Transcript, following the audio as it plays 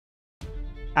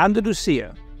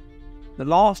Andalusia, the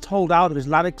last holdout of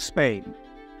Islamic Spain,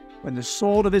 when the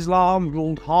sword of Islam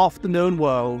ruled half the known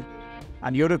world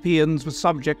and Europeans were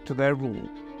subject to their rule.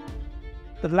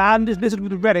 The land is littered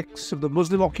with relics of the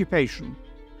Muslim occupation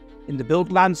in the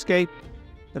built landscape,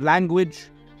 the language,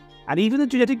 and even the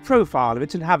genetic profile of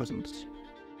its inhabitants.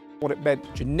 What it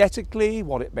meant genetically,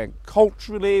 what it meant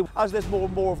culturally. As there's more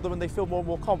and more of them and they feel more and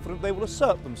more confident, they will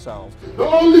assert themselves. The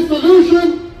only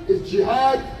solution is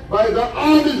jihad by the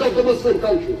armies of the Muslim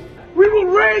countries. We will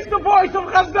raise the voice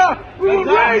of Gaza! We will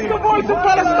raise the voice of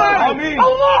Palestine!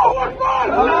 Allahu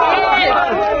Akbar!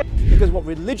 Allah! Because what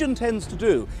religion tends to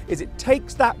do is it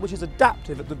takes that which is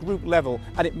adaptive at the group level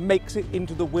and it makes it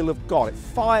into the will of God. It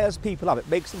fires people up. It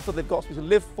makes them feel they've got something to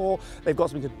live for, they've got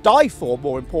something to die for,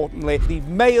 more importantly. The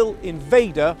male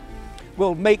invader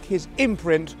will make his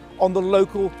imprint on the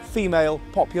local female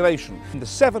population. In the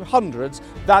 700s,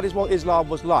 that is what Islam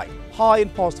was like. High in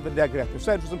positive and negative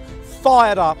ethnocentrism,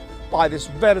 fired up by this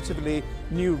relatively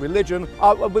new religion,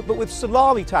 but with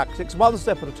salami tactics, one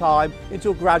step at a time,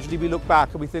 until gradually we look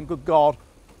back and we think, good God,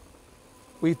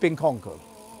 we've been conquered.